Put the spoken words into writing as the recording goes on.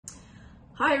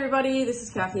Hi everybody, this is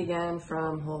Cathy again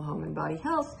from Whole Home and Body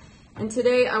Health, and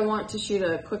today I want to shoot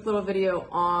a quick little video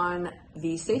on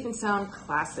the Safe and Sound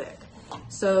Classic.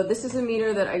 So this is a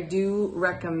meter that I do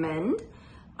recommend.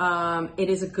 It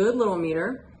is a good little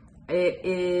meter. It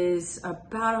is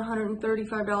about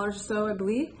 $135 or so, I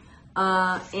believe,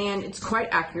 and it's quite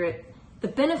accurate. The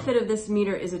benefit of this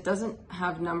meter is it doesn't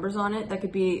have numbers on it. That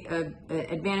could be an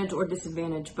advantage or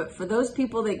disadvantage, but for those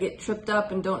people that get tripped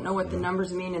up and don't know what the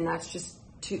numbers mean and that's just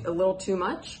a little too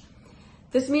much,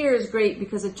 this meter is great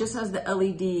because it just has the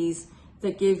LEDs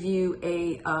that give you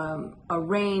a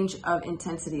range of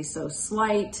intensity. So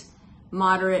slight,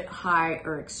 moderate, high,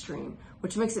 or extreme,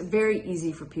 which makes it very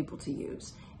easy for people to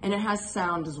use. And it has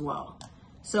sound as well.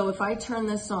 So if I turn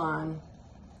this on,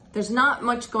 there's not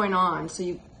much going on, so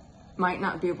you might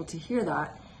not be able to hear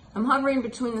that. I'm hovering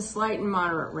between the slight and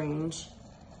moderate range.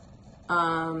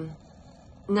 Now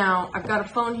I've got a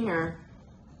phone here.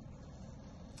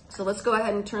 So let's go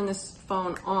ahead and turn this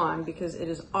phone on because it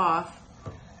is off.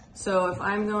 So if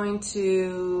I'm going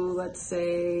to, let's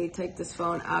say, take this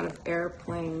phone out of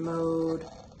airplane mode.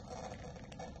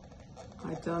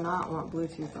 I do not want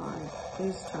Bluetooth on.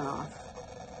 Please turn off.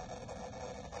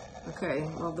 Okay,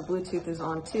 well the Bluetooth is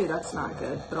on too. That's not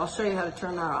good, but I'll show you how to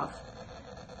turn that off.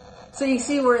 So you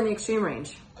see we're in the extreme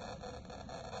range,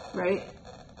 right?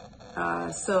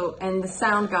 And the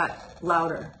sound got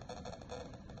louder.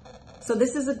 So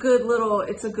this is a good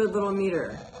little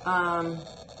meter.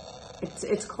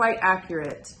 It's quite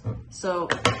accurate. So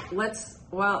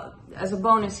as a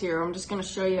bonus here, I'm just gonna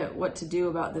show you what to do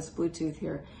about this Bluetooth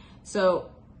here.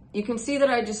 So you can see that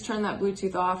I just turned that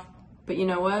Bluetooth off, but you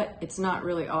know what? It's not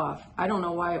really off. I don't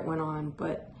know why it went on,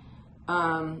 but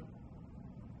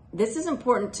this is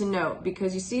important to note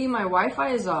because you see my Wi-Fi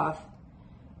is off.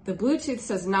 The Bluetooth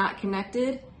says not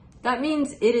connected. That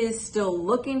means it is still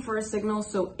looking for a signal,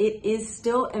 so it is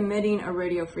still emitting a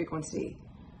radio frequency.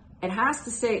 It has to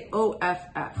say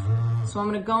OFF. So I'm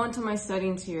gonna go into my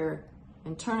settings here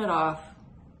and turn it off.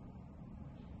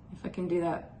 If I can do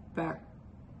that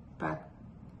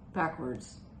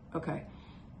backwards. Okay.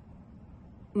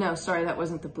 No, sorry, that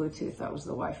wasn't the Bluetooth, that was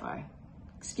the Wi-Fi.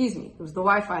 Excuse me, it was the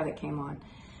Wi-Fi that came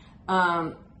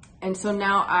on. And so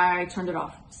now I turned it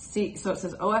off. See, so it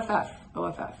says OFF,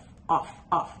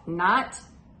 off, not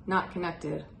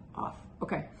connected, off.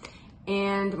 Okay.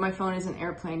 And my phone is in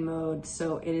airplane mode,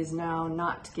 so it is now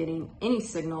not getting any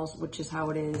signals, which is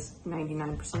how it is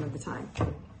 99% of the time.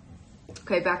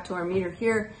 Okay, back to our meter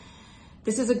here.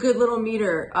 This is a good little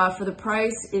meter for the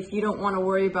price. If you don't want to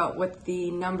worry about what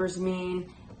the numbers mean,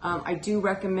 I do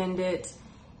recommend it.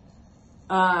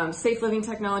 Safe Living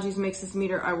Technologies makes this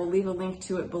meter. I will leave a link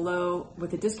to it below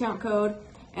with a discount code.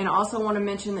 And I also want to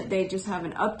mention that they just have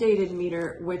an updated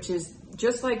meter, which is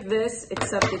just like this,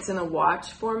 except it's in a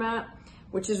watch format,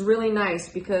 which is really nice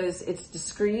because it's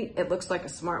discreet. It looks like a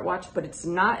smartwatch, but it's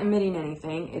not emitting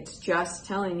anything. It's just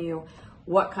telling you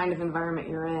what kind of environment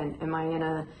you're in. Am I in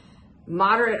a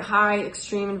moderate, high,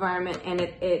 extreme environment? And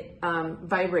it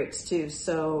vibrates too,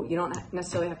 so you don't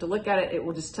necessarily have to look at it. It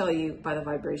will just tell you by the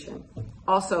vibration.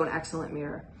 Also an excellent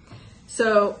mirror.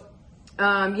 So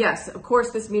yes, of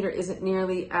course, this meter isn't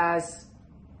nearly as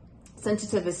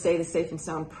sensitive as, say, the Safe and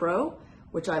Sound Pro,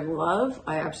 which I love.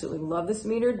 I absolutely love this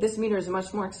meter. This meter is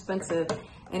much more expensive,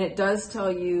 and it does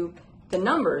tell you the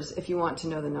numbers if you want to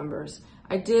know the numbers.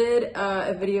 I did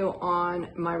a video on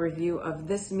my review of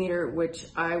this meter, which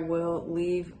I will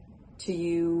leave to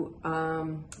you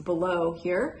below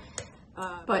here.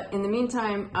 But in the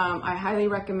meantime, I highly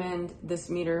recommend this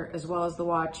meter as well as the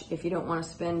watch if you don't want to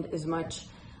spend as much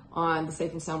on the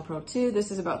Safe and Sound Pro 2.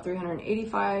 This is about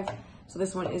 $385, so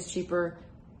this one is cheaper.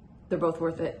 They're both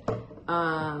worth it.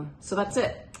 So that's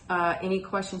it. Any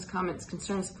questions, comments,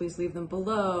 concerns, please leave them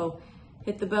below.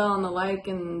 Hit the bell and the like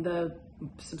and the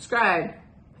subscribe.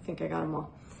 I think I got them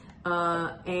all.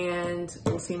 And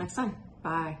we'll see you next time.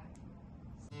 Bye.